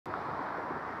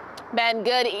Ben,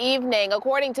 good evening.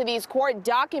 According to these court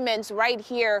documents right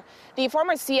here, the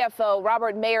former CFO,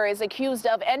 Robert Mayer, is accused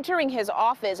of entering his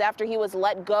office after he was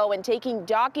let go and taking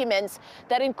documents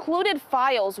that included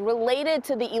files related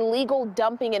to the illegal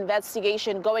dumping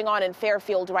investigation going on in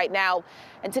Fairfield right now.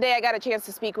 And today I got a chance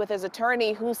to speak with his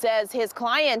attorney, who says his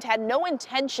client had no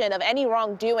intention of any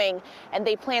wrongdoing and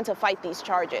they plan to fight these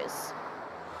charges.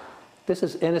 This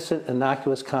is innocent,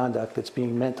 innocuous conduct that's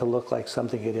being meant to look like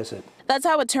something it isn't. That's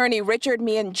how attorney Richard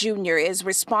Meehan Jr. is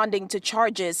responding to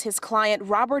charges his client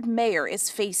Robert Mayer is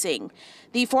facing.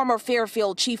 The former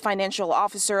Fairfield chief financial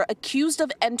officer accused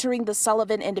of entering the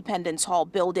Sullivan Independence Hall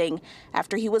building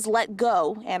after he was let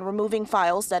go and removing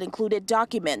files that included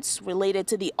documents related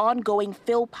to the ongoing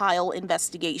Phil Pyle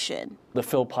investigation. The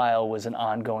Phil Pyle was an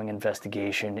ongoing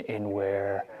investigation in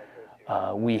where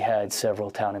we had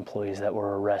several town employees that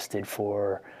were arrested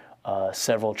for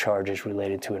several charges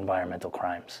related to environmental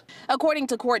crimes. According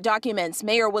to court documents,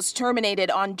 Mayer was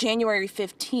terminated on January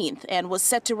 15th and was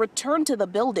set to return to the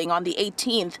building on the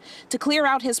 18th to clear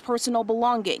out his personal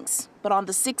belongings. But on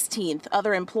the 16th,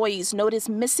 other employees noticed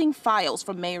missing files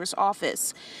from Mayer's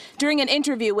office. During an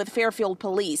interview with Fairfield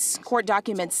police, court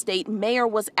documents state Mayer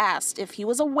was asked if he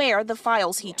was aware the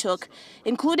files he took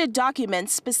included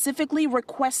documents specifically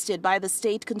requested by the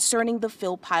state concerning the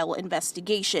Phil Pyle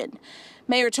investigation.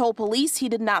 Mayer told police he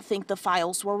did not think the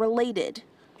files were related.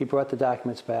 He brought the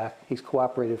documents back. He's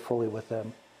cooperated fully with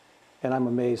them. And I'm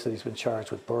amazed that he's been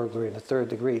charged with burglary in the third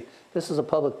degree. This is a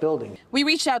public building. We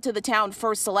reached out to the town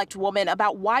first select woman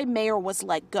about why Mayer was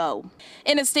let go.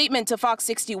 In a statement to Fox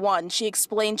 61, she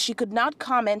explained she could not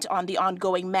comment on the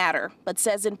ongoing matter, but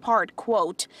says in part,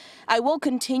 quote, "I will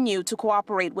continue to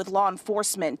cooperate with law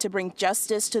enforcement to bring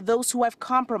justice to those who have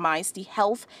compromised the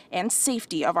health and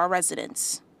safety of our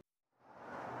residents."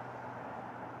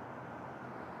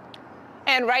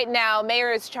 And right now,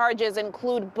 Mayer's charges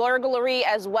include burglary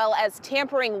as well as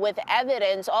tampering with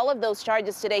evidence. All of those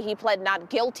charges today he pled not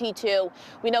guilty to.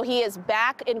 We know he is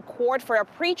back in court for a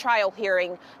pretrial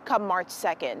hearing come March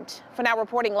 2nd. For now,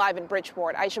 reporting live in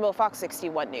Bridgeport, Aisha Mo, Fox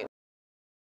 61 News.